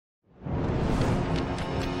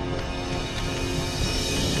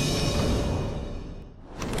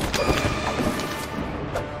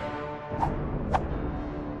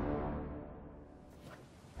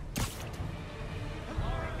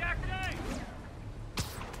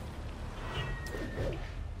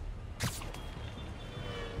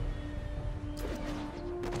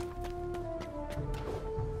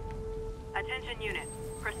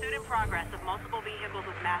progress of multiple vehicles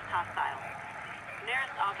with masked hostiles.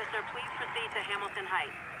 Nearest officer, please proceed to Hamilton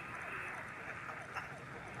Heights.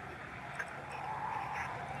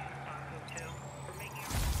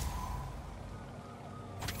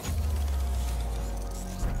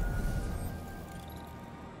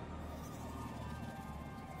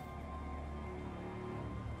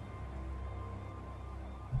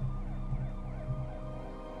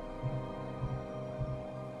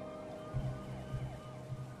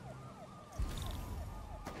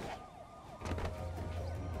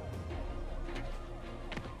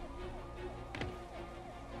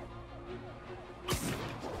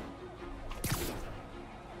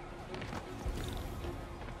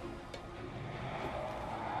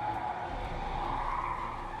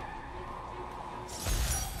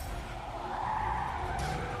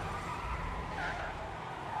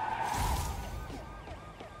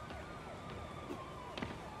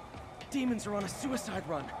 Demons are on a suicide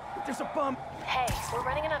run. There's a bomb. Hey, we're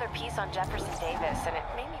running another piece on Jefferson Davis, and it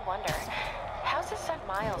made me wonder, how's his son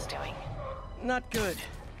Miles doing? Not good.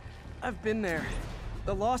 I've been there.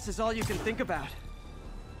 The loss is all you can think about.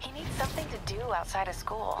 He needs something to do outside of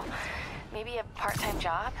school. Maybe a part-time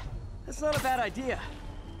job? That's not a bad idea.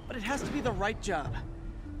 But it has to be the right job.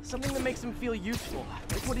 Something that makes him feel useful.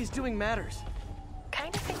 Like what he's doing matters.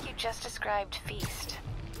 Kinda think you just described Feast.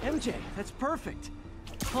 MJ, that's perfect.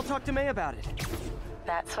 I'll talk to May about it.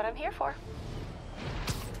 That's what I'm here for.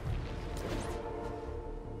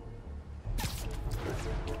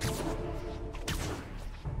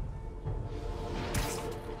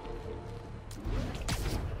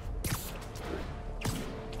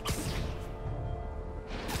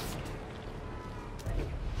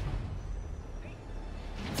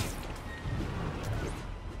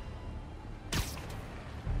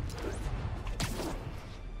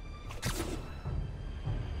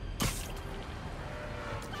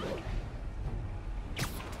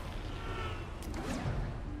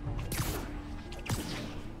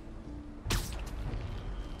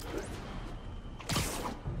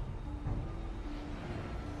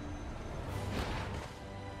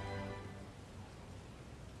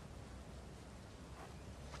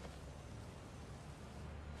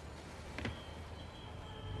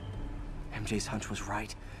 MJ's hunch was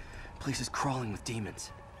right. Place is crawling with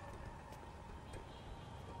demons.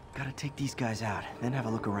 Gotta take these guys out, then have a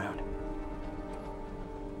look around.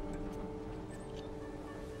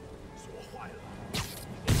 锁坏了，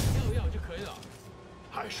这样就可以了。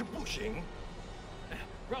还是不行。哎，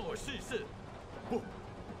让我试一试。不，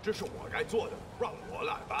这是我该做的，让我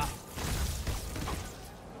来吧。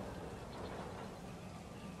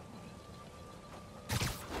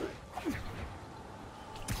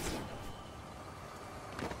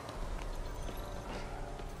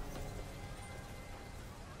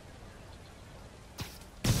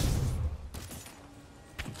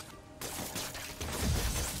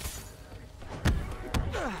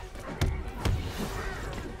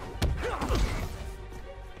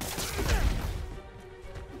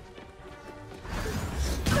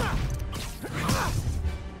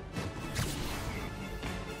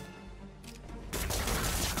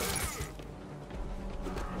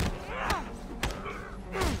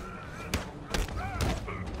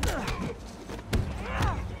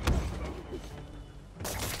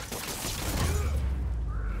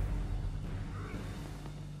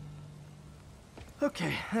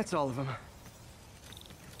 Okay, that's all of them.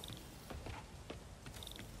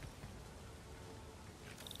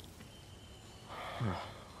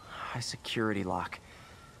 High security lock.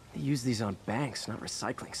 They use these on banks, not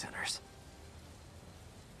recycling centers.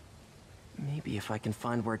 Maybe if I can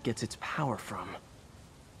find where it gets its power from.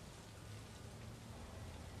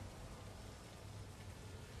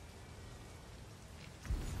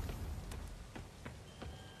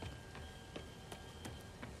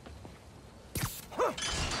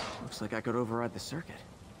 Looks like I could override the circuit.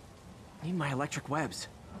 Need my electric webs.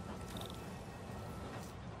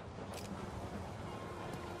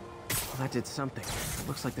 Well, that did something. It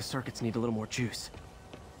looks like the circuits need a little more juice.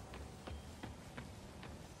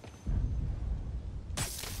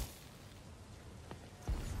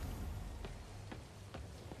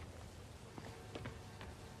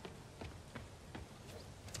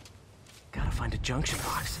 Gotta find a junction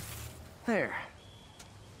box. There.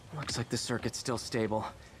 Looks like the circuit's still stable.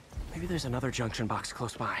 Maybe there's another junction box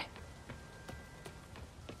close by.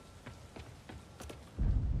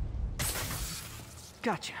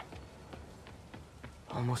 Gotcha.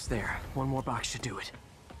 Almost there. One more box should do it.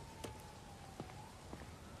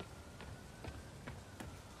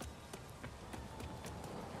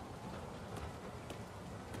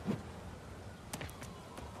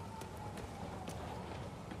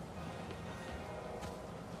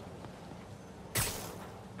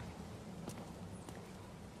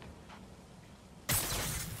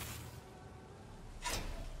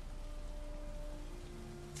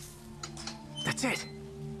 That's it!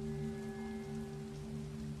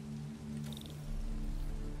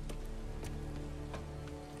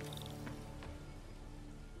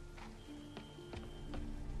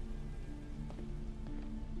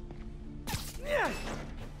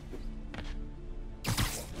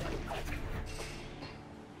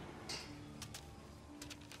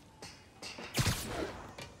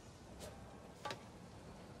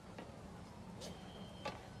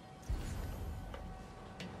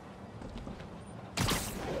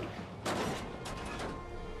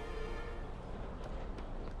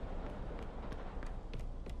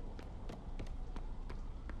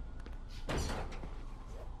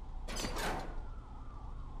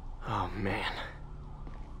 Oh, man.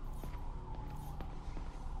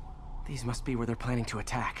 These must be where they're planning to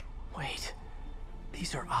attack. Wait,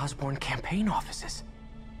 these are Osborn campaign offices.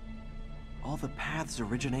 All the paths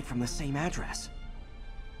originate from the same address.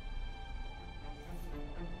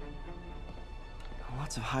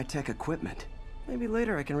 Lots of high-tech equipment. Maybe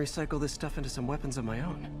later I can recycle this stuff into some weapons of my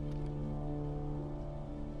own.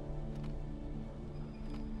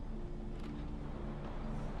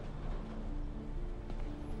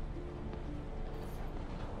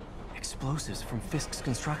 Explosives from Fisk's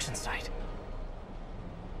construction site.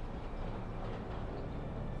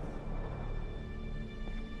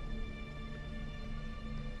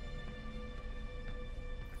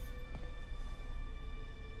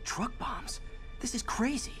 Truck bombs? This is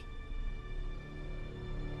crazy.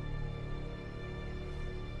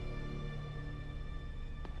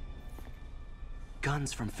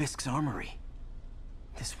 Guns from Fisk's armory.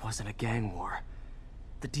 This wasn't a gang war.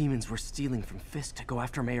 The demons were stealing from Fisk to go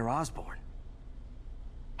after Mayor Osborn.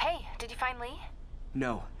 Hey, did you find Lee?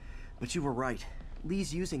 No, but you were right.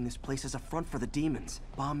 Lee's using this place as a front for the demons.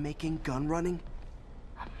 Bomb-making, gun-running.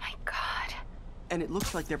 Oh my god. And it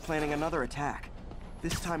looks like they're planning another attack.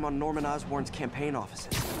 This time on Norman Osborn's campaign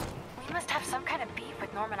offices. We must have some kind of beef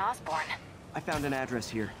with Norman Osborn. I found an address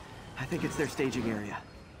here. I think it's their staging area.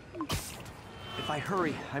 If I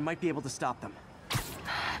hurry, I might be able to stop them.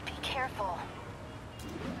 Be careful.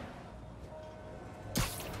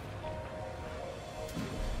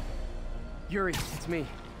 Yuri, it's me.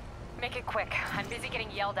 Make it quick. I'm busy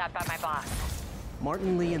getting yelled at by my boss.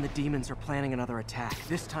 Martin Lee and the demons are planning another attack,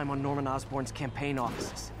 this time on Norman Osborn's campaign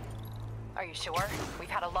offices. Are you sure? We've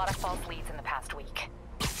had a lot of false leads in the past week.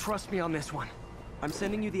 Trust me on this one. I'm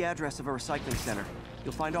sending you the address of a recycling center.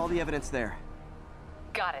 You'll find all the evidence there.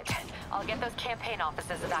 Got it. I'll get those campaign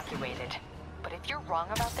offices evacuated. But if you're wrong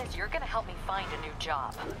about this, you're gonna help me find a new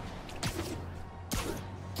job.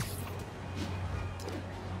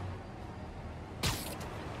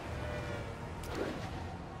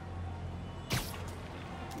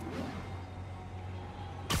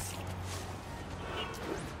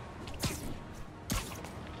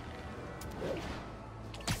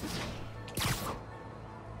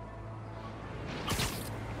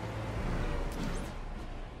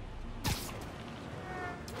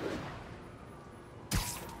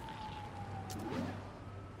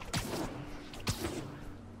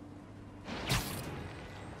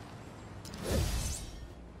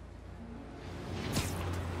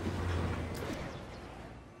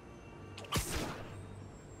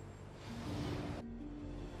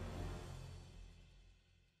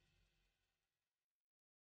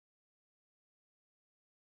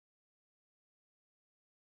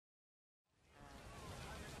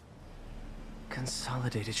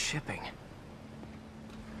 Consolidated shipping.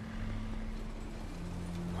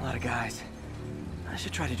 A lot of guys. I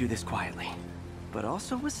should try to do this quietly, but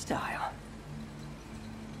also with style.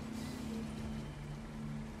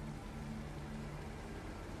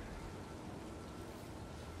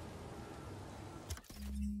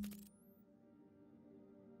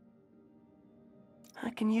 I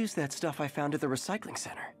can use that stuff I found at the recycling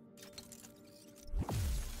center.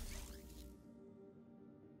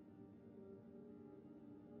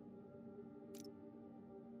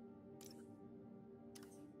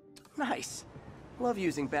 Nice. Love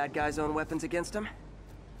using bad guys' own weapons against them.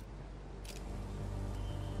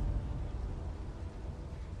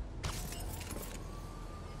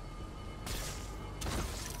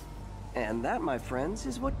 And that, my friends,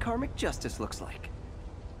 is what karmic justice looks like.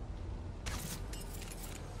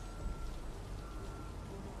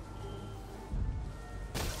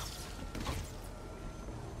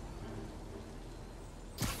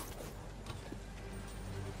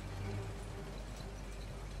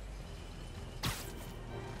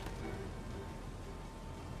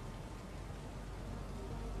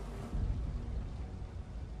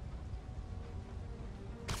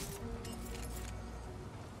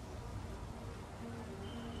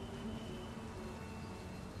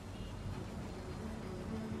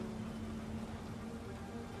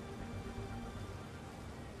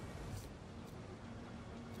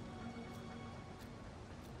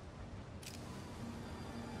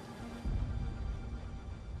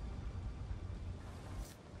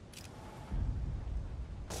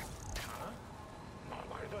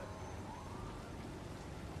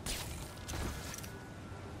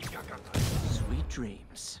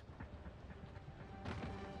 dreams.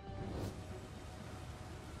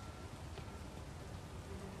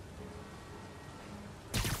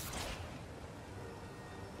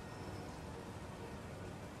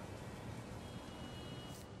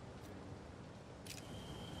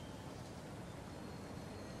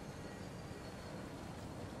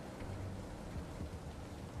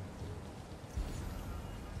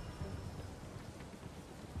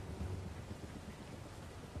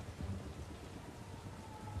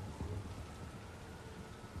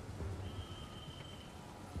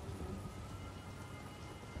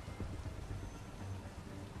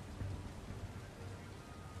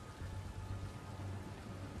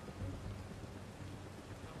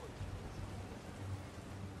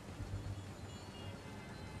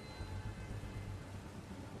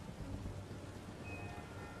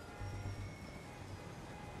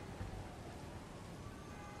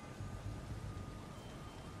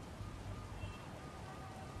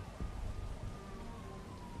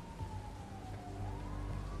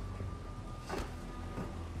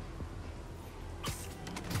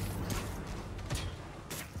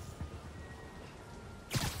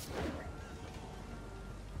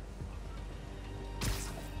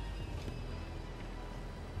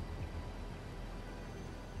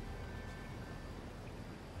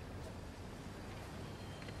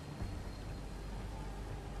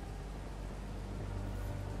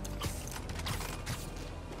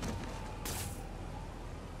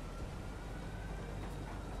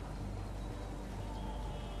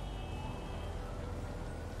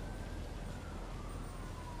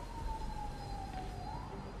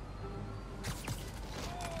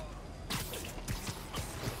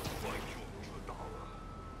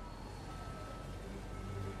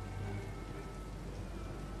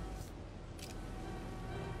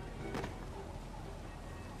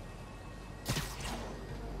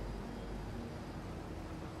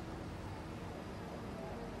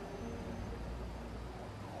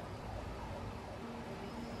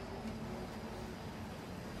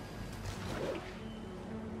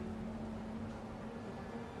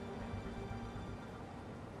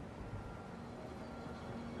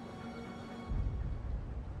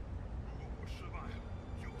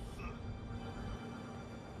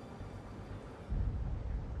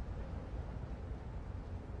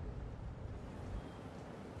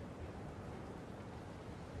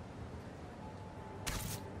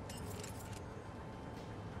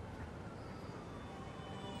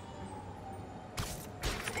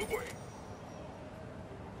么鬼？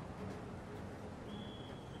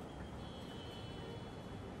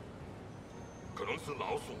可能是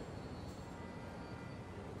老鼠。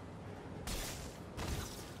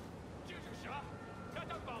这是啥？大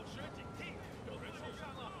家保持警惕，有人受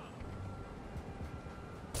伤了。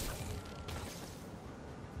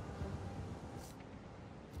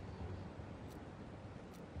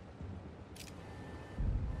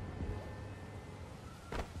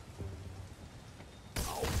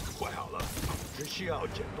 快好了，只需要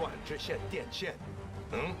剪断这线电线。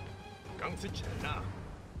钢之城啊！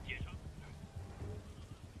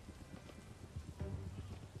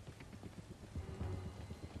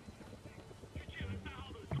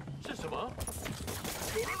是什么？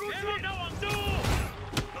有人入侵！别往住！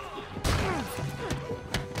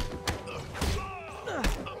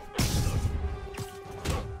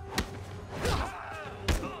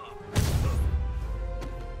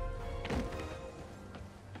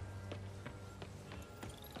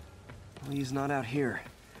 He's not out here.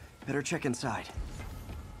 Better check inside.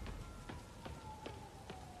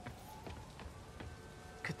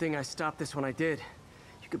 Good thing I stopped this when I did.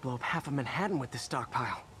 You could blow up half of Manhattan with this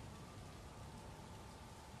stockpile.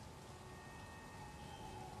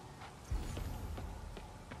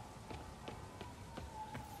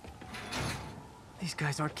 These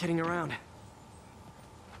guys aren't kidding around.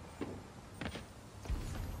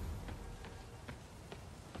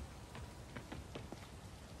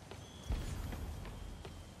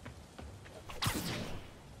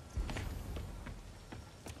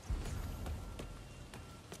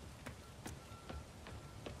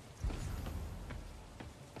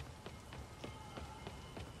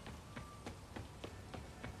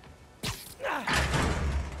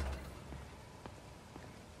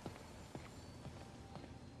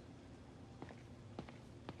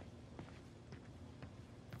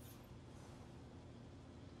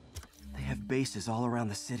 They have bases all around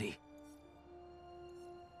the city.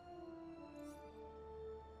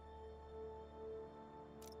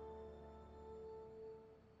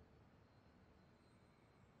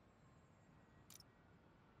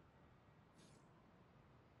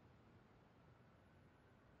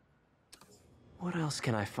 What else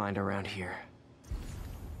can I find around here?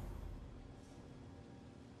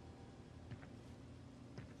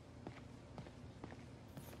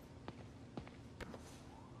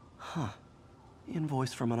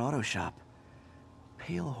 Invoice from an auto shop.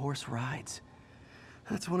 Pale Horse Rides.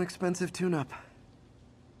 That's one expensive tune-up.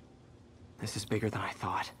 This is bigger than I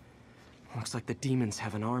thought. Looks like the demons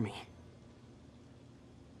have an army.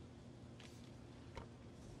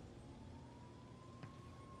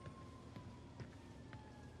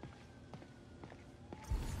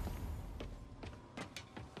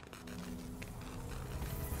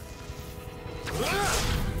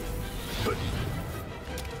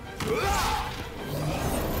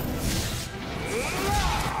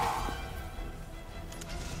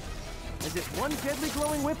 As if one deadly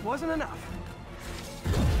glowing whip wasn't enough.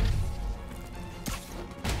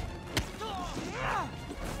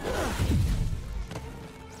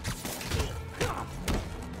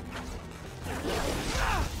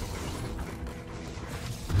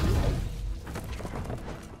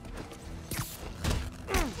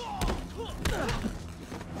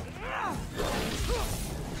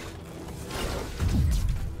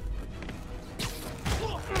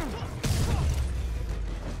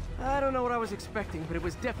 I don't know what I was expecting, but it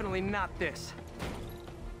was definitely not this.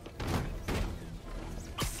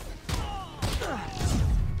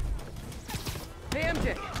 Hey,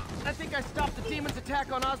 MJ. I think I stopped the demon's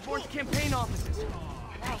attack on Osborn's campaign offices.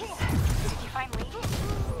 Nice. Did you find Lee?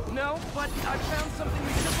 No, but I found something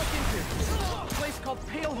we should look into. A place called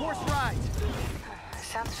Pale Horse Rides.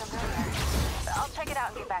 Sounds familiar. I'll check it out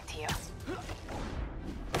and get back to you.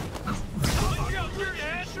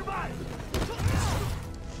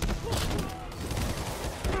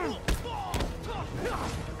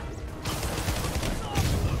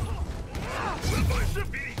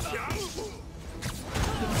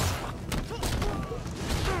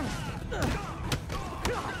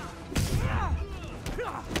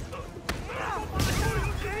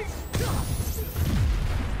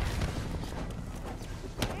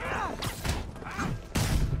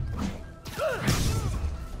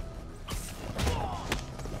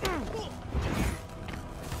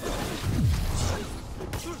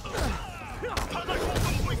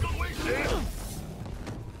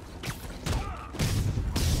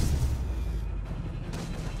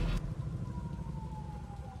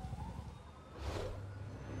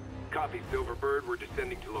 Copy, Silverbird. We're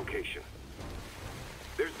descending to location.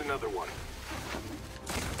 There's another one.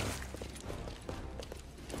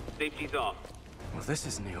 Safety's off. Well, this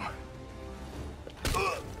is new.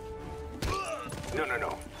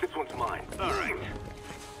 No. This one's mine. All right.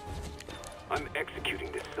 I'm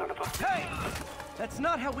executing this son of a... Hey! That's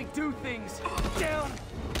not how we do things! Down!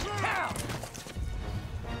 Down!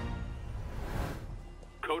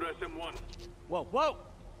 Code SM1. Whoa!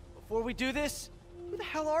 Before we do this, who the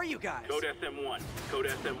hell are you guys? Code SM1. Code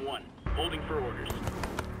SM1. Holding for orders.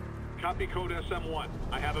 Copy Code SM1.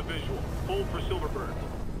 I have a visual. Hold for Silverbird.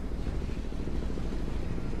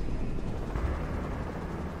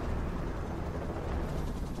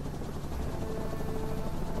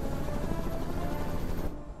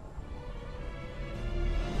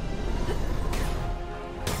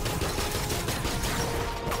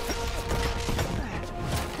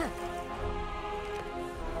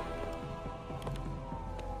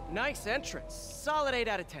 Nice entrance. Solid 8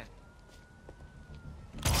 out of 10.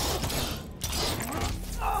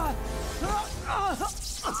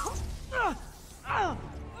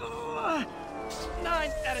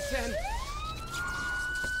 9 out of 10.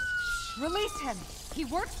 Release him. He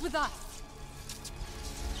works with us.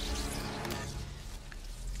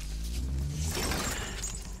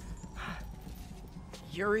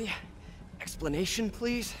 Yuri, explanation,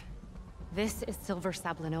 please? This is Silver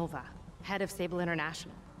Sablinova, head of Sable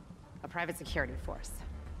International, a private security force.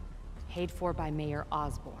 Paid for by Mayor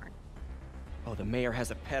Osborn. Oh, the mayor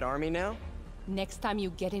has a pet army now? Next time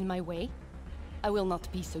you get in my way, I will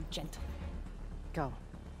not be so gentle. Go.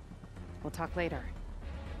 We'll talk later.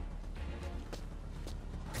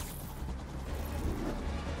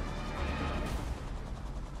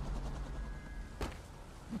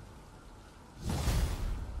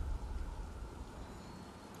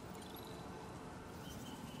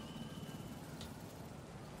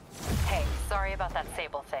 Hey, sorry about that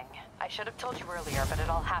Sable thing. I should have told you earlier, but it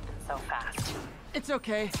all happened so fast. It's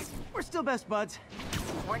okay. We're still best buds.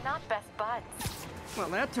 We're not best buds. Well,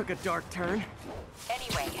 that took a dark turn.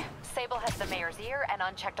 Anyway, Sable has the mayor's ear and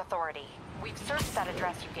unchecked authority. We've searched that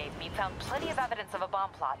address you gave me, found plenty of evidence of a bomb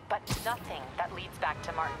plot, but nothing that leads back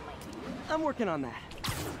to Martin Lee. I'm working on that.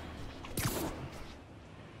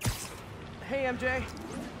 Hey, MJ.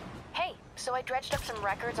 Hey, so I dredged up some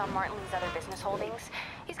records on Martin Lee's other business holdings.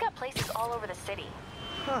 He's got places all over the city.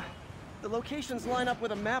 Huh. The locations line up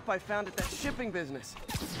with a map I found at that shipping business.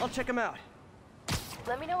 I'll check them out.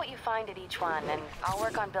 Let me know what you find at each one, and I'll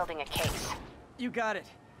work on building a case. You got it.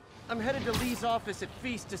 I'm headed to Lee's office at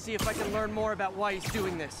Feast to see if I can learn more about why he's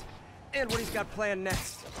doing this. And what he's got planned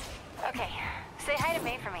next. Okay, say hi to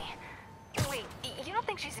May for me. Wait, you don't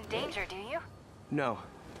think she's in danger, do you? No.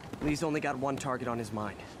 Lee's only got one target on his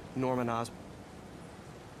mind. Norman Osborn.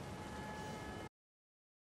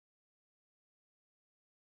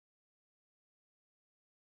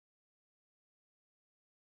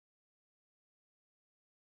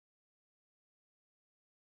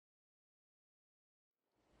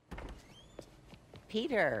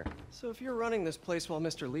 Peter. So if you're running this place while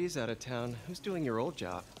Mr. Lee's out of town, who's doing your old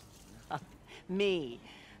job? Me.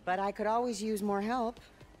 But I could always use more help.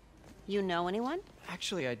 You know anyone?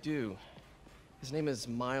 Actually, I do. His name is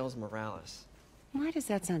Miles Morales. Why does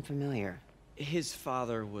that sound familiar? His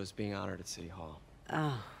father was being honored at City Hall.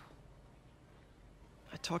 Oh.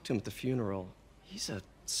 I talked to him at the funeral. He's a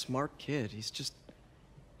smart kid. He's just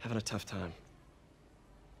having a tough time.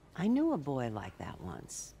 I knew a boy like that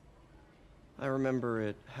once. I remember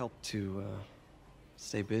it helped to,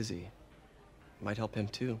 stay busy. Might help him,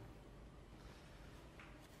 too.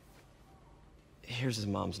 Here's his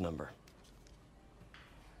mom's number.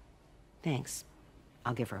 Thanks.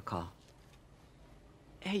 I'll give her a call.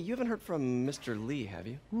 Hey, you haven't heard from Mr. Lee, have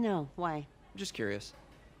you? No, why? I'm just curious.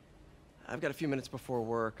 I've got a few minutes before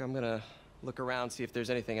work. I'm gonna look around, see if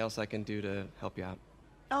there's anything else I can do to help you out.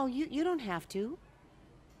 Oh, you don't have to.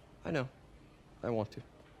 I know. I want to.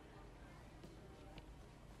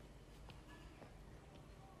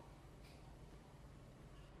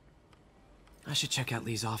 I should check out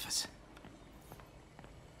Lee's office.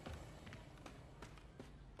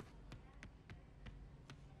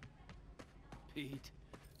 Pete,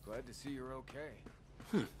 glad to see you're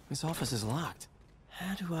okay. His office is locked.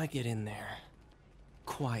 How do I get in there?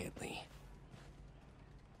 Quietly.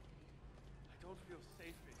 I don't feel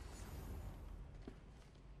safe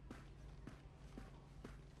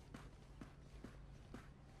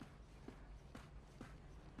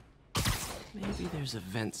in Maybe there's a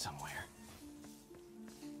vent somewhere.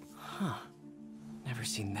 Huh. Never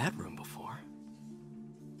seen that room before.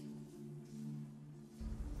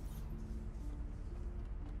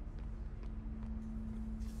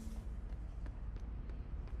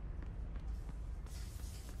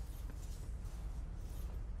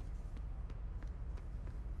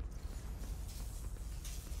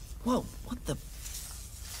 Whoa, what the?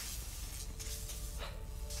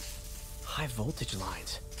 High voltage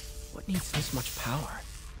lines. What needs this much power?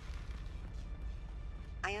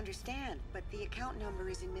 I understand, but the account number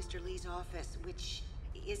is in Mr. Lee's office, which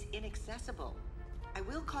is inaccessible. I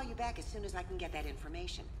will call you back as soon as I can get that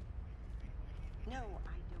information. No,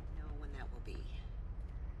 I don't know when that will be.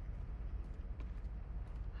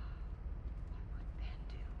 What would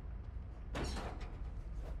Ben do?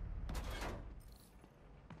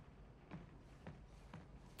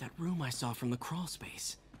 That room I saw from the crawl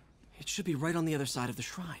space. It should be right on the other side of the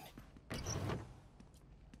shrine.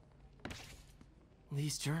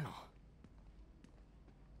 Lee's journal.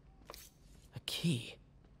 A key.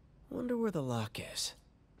 Wonder where the lock is.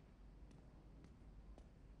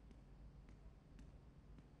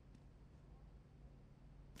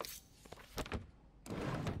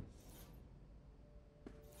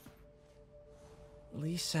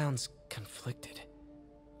 Lee sounds conflicted.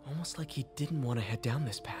 Almost like he didn't want to head down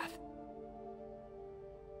this path.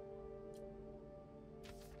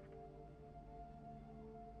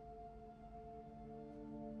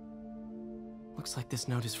 Looks like this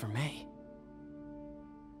note is for May.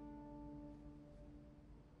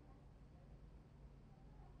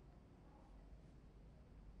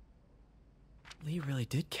 Lee really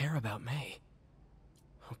did care about May.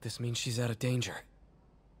 Hope this means she's out of danger.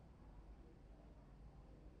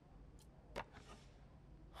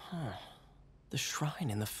 Huh. The shrine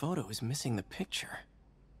in the photo is missing the picture.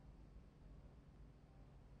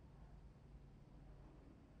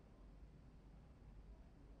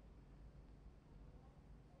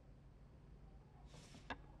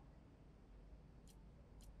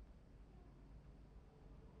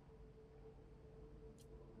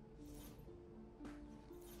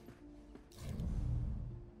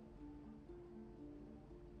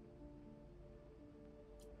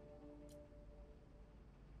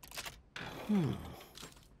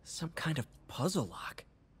 Some kind of puzzle lock.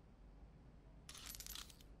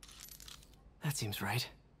 That seems right.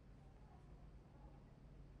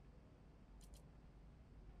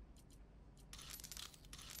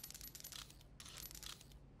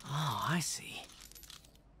 Oh, I see.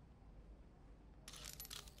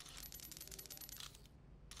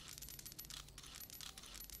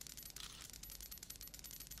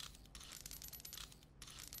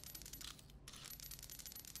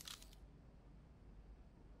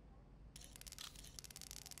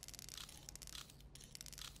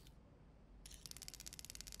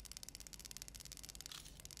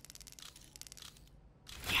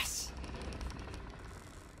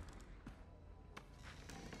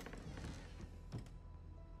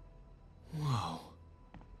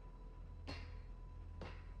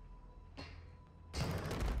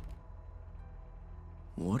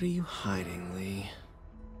 What are you hiding, Lee?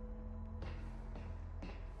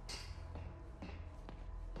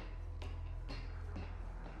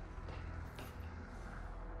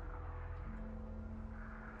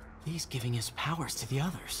 Lee's giving his powers to the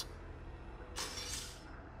others.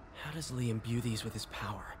 How does Lee imbue these with his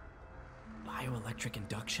power? Bioelectric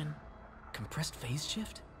induction? Compressed phase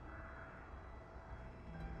shift?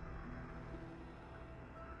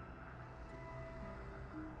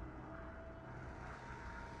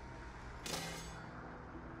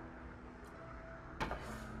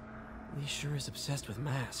 Lee sure is obsessed with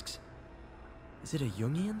masks. Is it a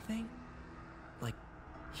Jungian thing? Like,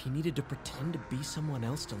 he needed to pretend to be someone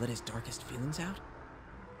else to let his darkest feelings out?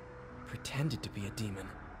 Pretended to be a demon,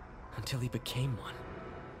 until he became one.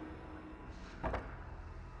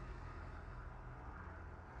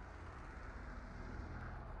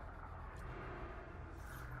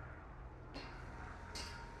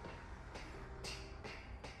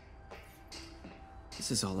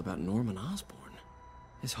 This is all about Norman Osborn.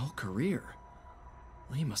 His whole career.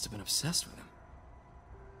 Lee must have been obsessed with him.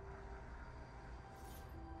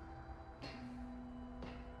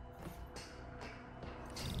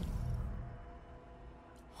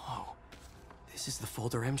 Whoa. This is the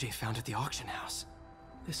folder MJ found at the auction house.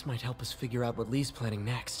 This might help us figure out what Lee's planning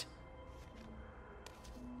next.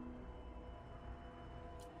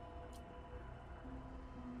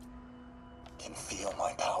 Can feel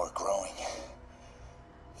my power growing.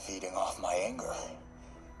 Feeding off my anger.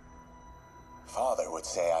 Father would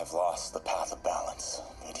say I've lost the path of balance,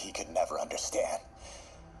 that he could never understand.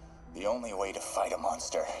 The only way to fight a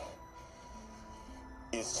monster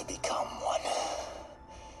is to become one.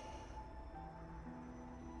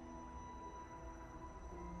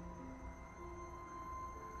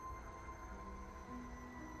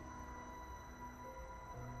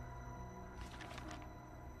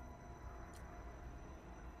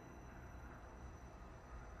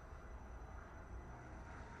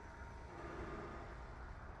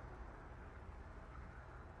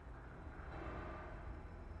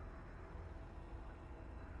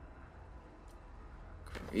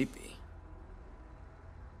 Creepy.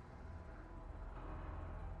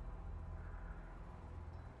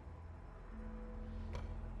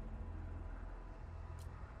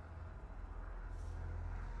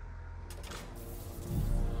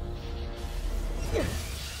 Phew.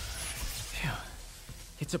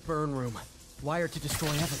 It's a burn room, wired to destroy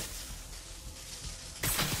evidence.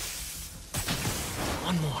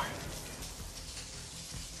 One more.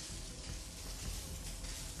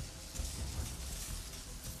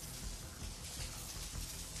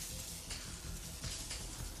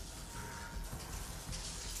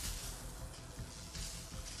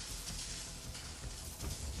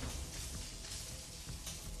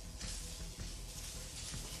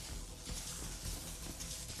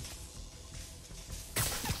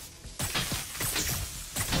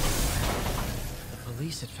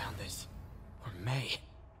 Police had found this. Or May.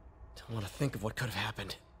 Don't want to think of what could have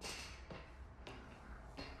happened.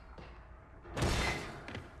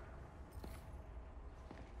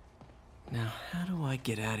 Now, how do I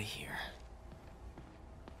get out of here?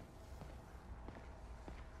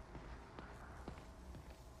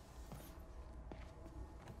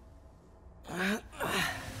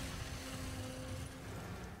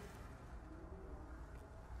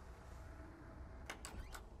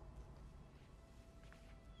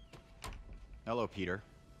 Hello, Peter.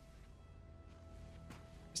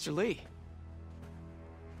 Mr. Lee.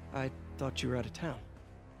 I thought you were out of town.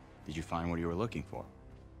 Did you find what you were looking for?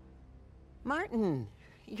 Martin,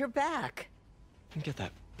 you're back. Get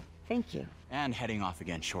that. Thank you. And heading off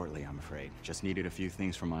again shortly, I'm afraid. Just needed a few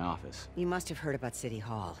things from my office. You must have heard about City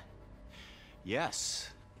Hall.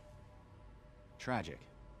 Yes. Tragic.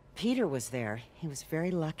 Peter was there. He was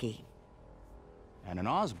very lucky. And an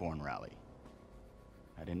Osborn rally.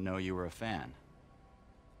 I didn't know you were a fan.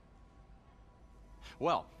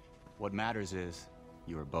 Well, what matters is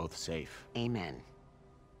you are both safe. Amen.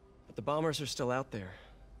 But the bombers are still out there.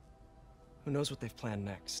 Who knows what they've planned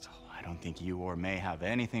next? I don't think you or May have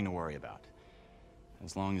anything to worry about.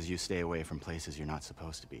 As long as you stay away from places you're not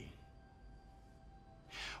supposed to be.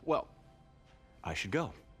 Well, I should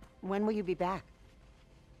go. When will you be back?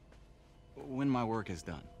 When my work is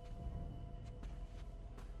done.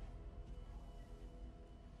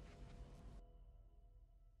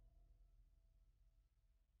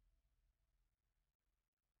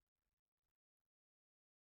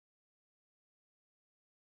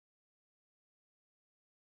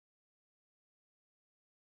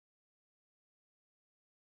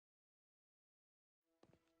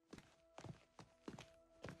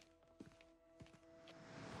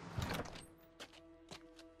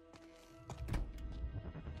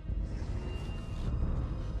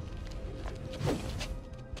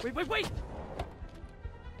 Wait!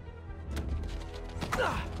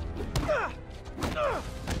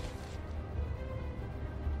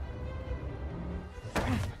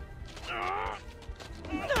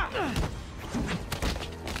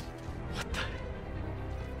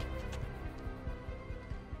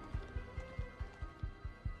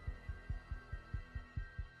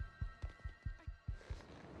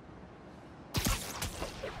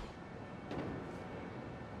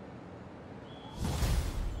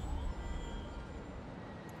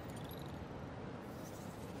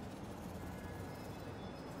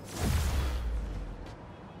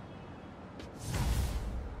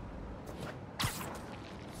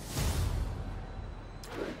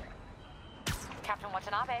 Captain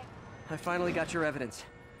Watanabe, I finally got your evidence.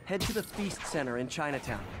 Head to the Feast Center in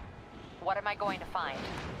Chinatown. what am I going to find?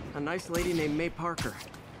 A nice lady named May Parker.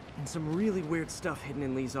 And some really weird stuff hidden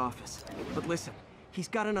in Lee's office. But listen, he's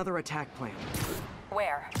got another attack plan.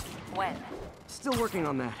 Where? When? Still working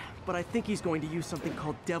on that, but I think he's going to use something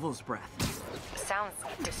called Devil's Breath. Sounds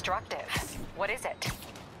destructive. What is it?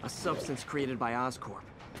 A substance created by Oscorp.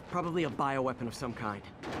 Probably a bioweapon of some kind.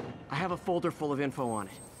 I have a folder full of info on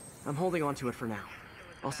it. I'm holding on to it for now.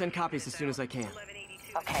 I'll send copies as soon as I can.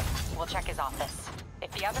 Okay, we'll check his office.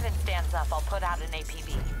 If the evidence stands up, I'll put out an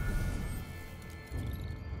APB.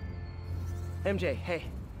 MJ, hey.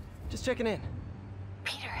 Just checking in.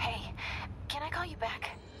 Peter, hey. Can I call you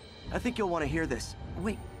back? I think you'll want to hear this.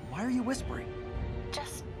 Wait, why are you whispering?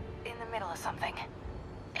 Just in the middle of something.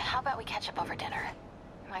 How about we catch up over dinner?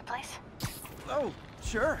 My place? Oh,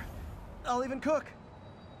 sure. I'll even cook.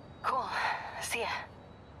 Cool. See ya.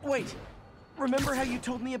 Wait, remember how you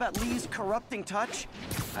told me about Lee's corrupting touch?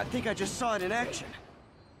 I think I just saw it in action.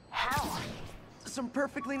 How? Some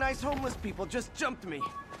perfectly nice homeless people just jumped me.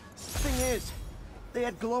 Thing is, they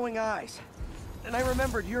had glowing eyes. And I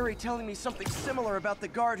remembered Yuri telling me something similar about the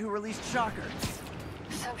guard who released Shocker.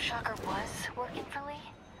 So Shocker was working for Lee?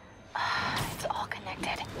 It's all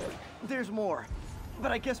connected. There's more,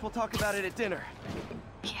 but I guess we'll talk about it at dinner.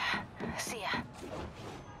 Yeah, see ya.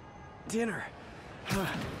 Dinner?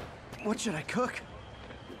 What should I cook?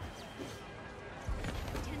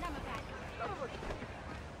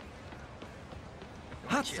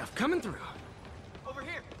 Hot stuff coming through. Over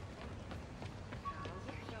here.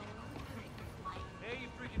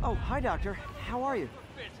 Oh, hi, Doctor. How are you?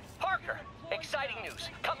 Parker, exciting news.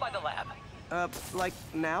 Come by the lab. Like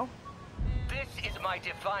now? This is my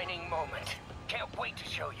defining moment. Can't wait to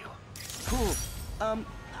show you. Cool.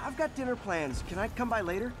 I've got dinner plans. Can I come by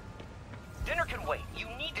later? Dinner can wait. You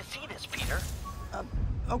need to see this, Peter.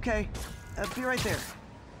 Okay. Be right there.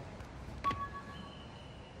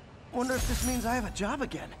 Wonder if this means I have a job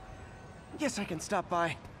again. Guess I can stop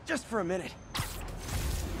by, just for a minute.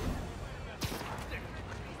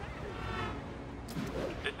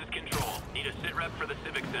 This is Control. Need a sit rep for the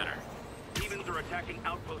Civic Center. Stevens are attacking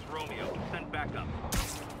Outpost Romeo. Send backup.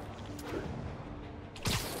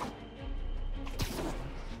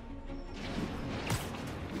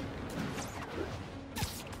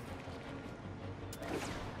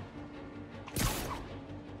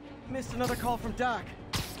 Missed another call from Doc.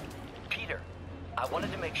 Peter, I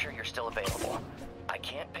wanted to make sure you're still available. I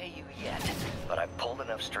can't pay you yet, but I've pulled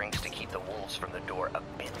enough strings to keep the wolves from the door a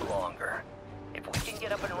bit longer. If we can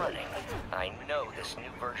get up and running, I know this new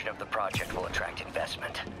version of the project will attract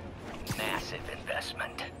investment. Massive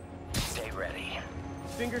investment. Stay ready.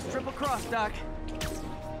 Fingers triple crossed, Doc.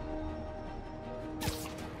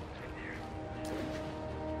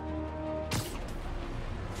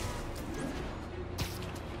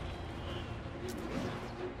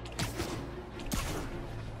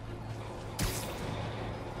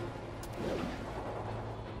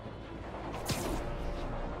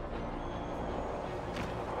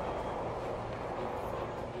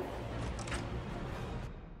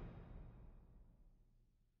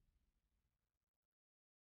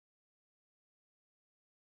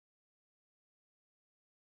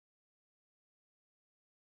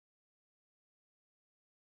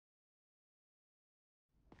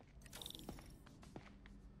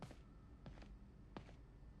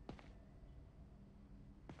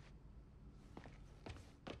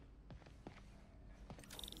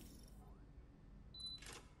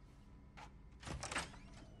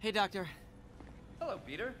 Hey, Doctor. Hello,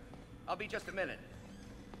 Peter. I'll be just a minute.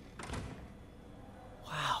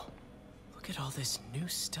 Wow. Look at all this new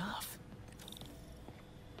stuff.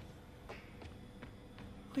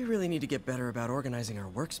 We really need to get better about organizing our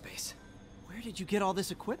workspace. Where did you get all this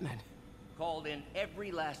equipment? Called in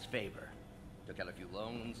every last favor. Took out a few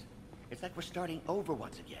loans. It's like we're starting over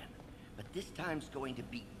once again. But this time's going to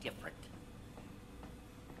be different.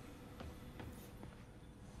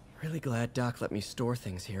 Really glad Doc let me store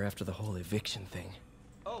things here after the whole eviction thing.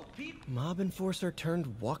 Oh, Pete? Mob enforcer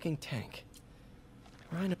turned walking tank.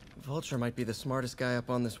 Rhino Vulture might be the smartest guy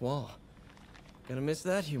up on this wall. Gonna miss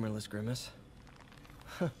that humorless grimace.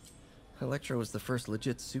 Huh. Electro was the first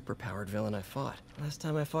legit superpowered villain I fought. Last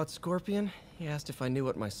time I fought Scorpion, he asked if I knew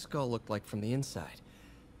what my skull looked like from the inside.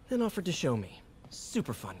 Then offered to show me.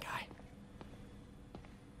 Super fun guy.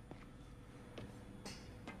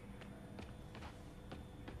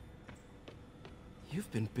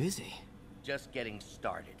 You've been busy. Just getting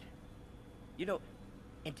started. You know,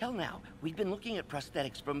 until now, we've been looking at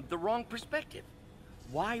prosthetics from the wrong perspective.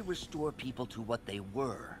 Why restore people to what they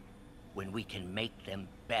were when we can make them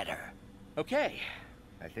better? Okay,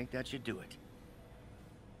 I think that should do it.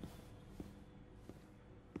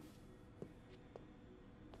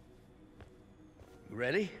 You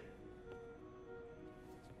ready?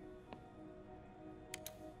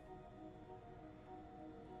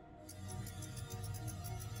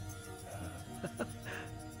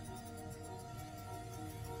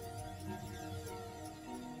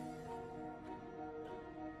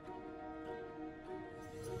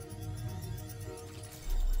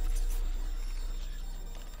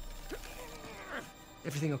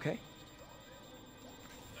 Everything okay?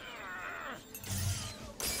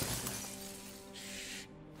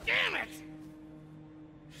 Damn it!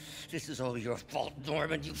 This is all your fault,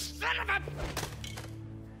 Norman, you son of a...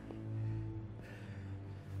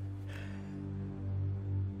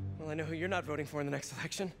 Well, I know who you're not voting for in the next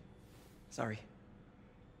election. Sorry.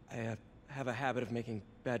 I have a habit of making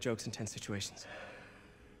bad jokes in tense situations.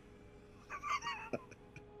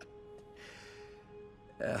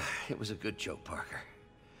 It was a good joke, Parker.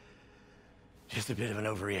 Just a bit of an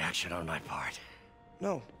overreaction on my part.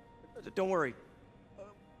 No, don't worry.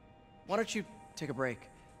 Why don't you take a break?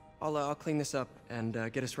 I'll clean this up and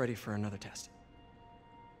get us ready for another test.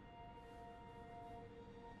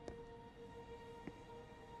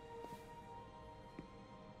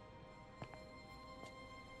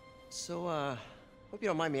 So, hope you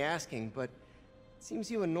don't mind me asking, but it seems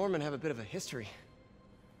you and Norman have a bit of a history.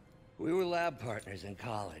 We were lab partners in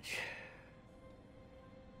college.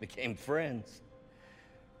 Became friends.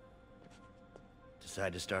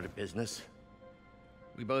 Decided to start a business.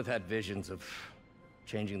 We both had visions of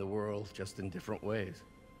changing the world, just in different ways.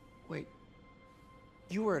 Wait,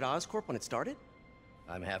 you were at Oscorp when it started?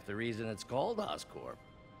 I'm half the reason it's called Oscorp.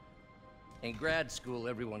 In grad school,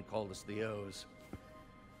 everyone called us the O's.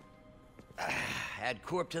 Add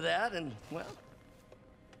Corp to that, and, well,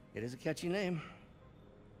 it is a catchy name.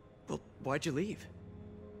 Well, why'd you leave?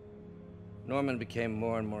 Norman became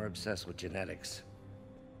more and more obsessed with genetics.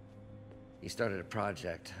 He started a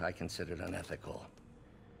project I considered unethical.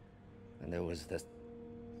 And there was this...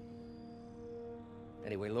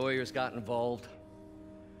 Anyway, lawyers got involved.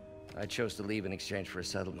 I chose to leave in exchange for a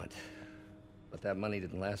settlement. But that money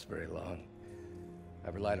didn't last very long.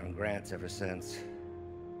 I've relied on grants ever since.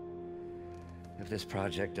 If this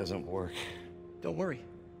project doesn't work... Don't worry.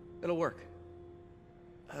 It'll work.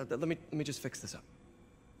 Let me just fix this up.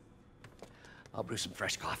 I'll brew some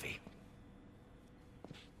fresh coffee.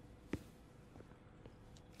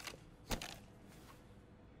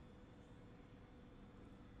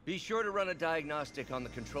 Be sure to run a diagnostic on the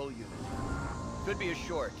control unit. Could be a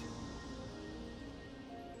short.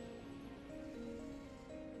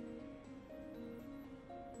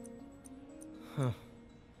 Huh.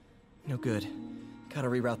 No good. Gotta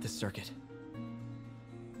reroute this circuit.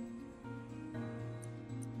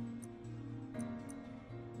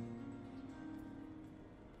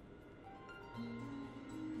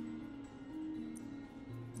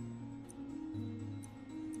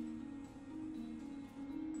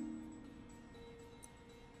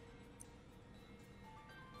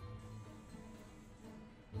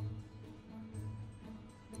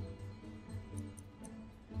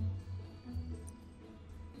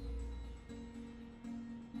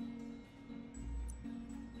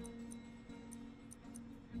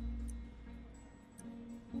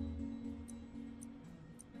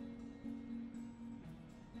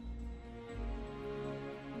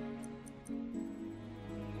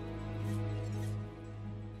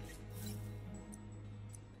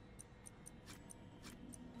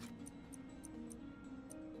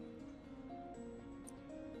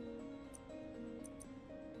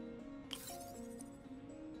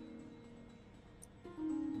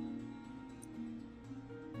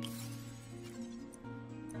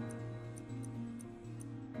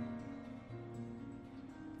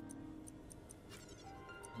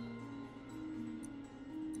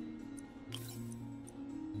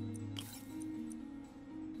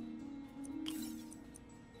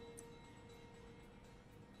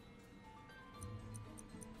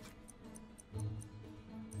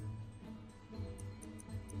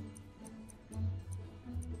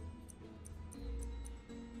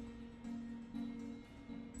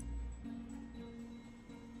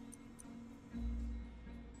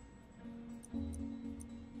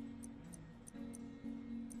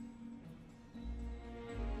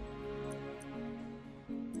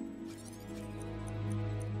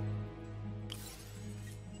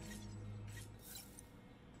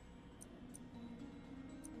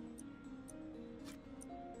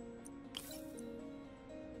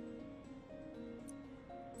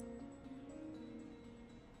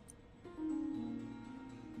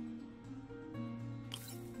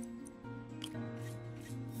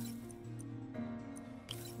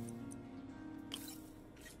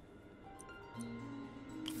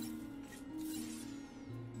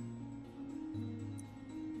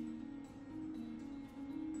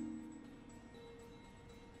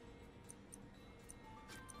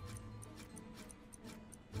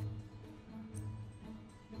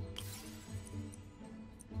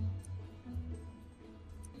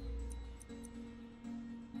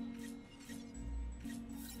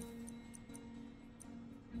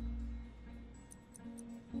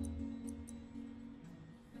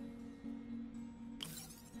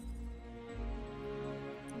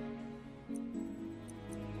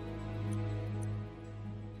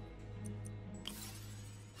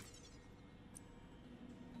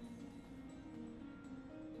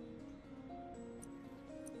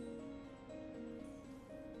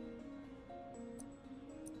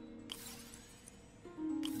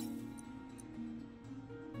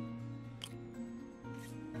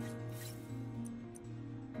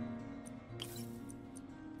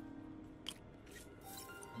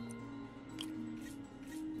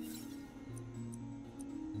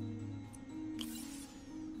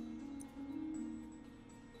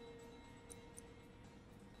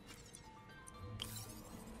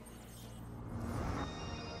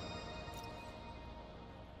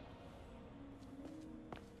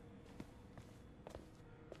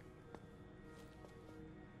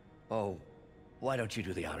 Oh, why don't you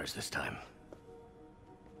do the honors this time?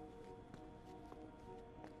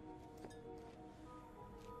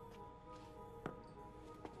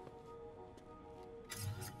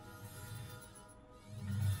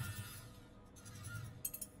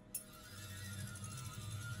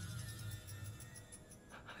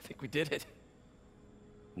 I think we did it.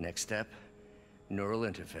 Next step, neural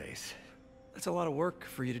interface. That's a lot of work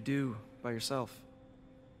for you to do by yourself.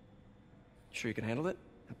 Sure you can handle it?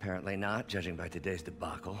 Apparently not, judging by today's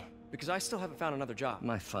debacle. Because I still haven't found another job.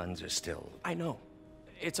 My funds are still... I know.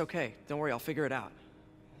 It's okay. Don't worry, I'll figure it out.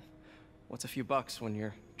 What's a few bucks when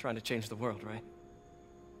you're trying to change the world, right?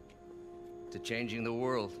 To changing the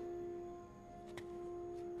world.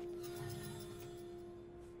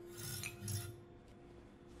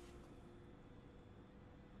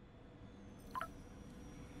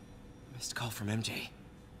 Missed call from MJ.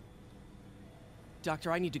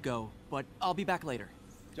 Doctor, I need to go, but I'll be back later.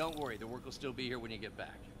 Don't worry, the work will still be here when you get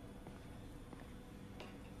back.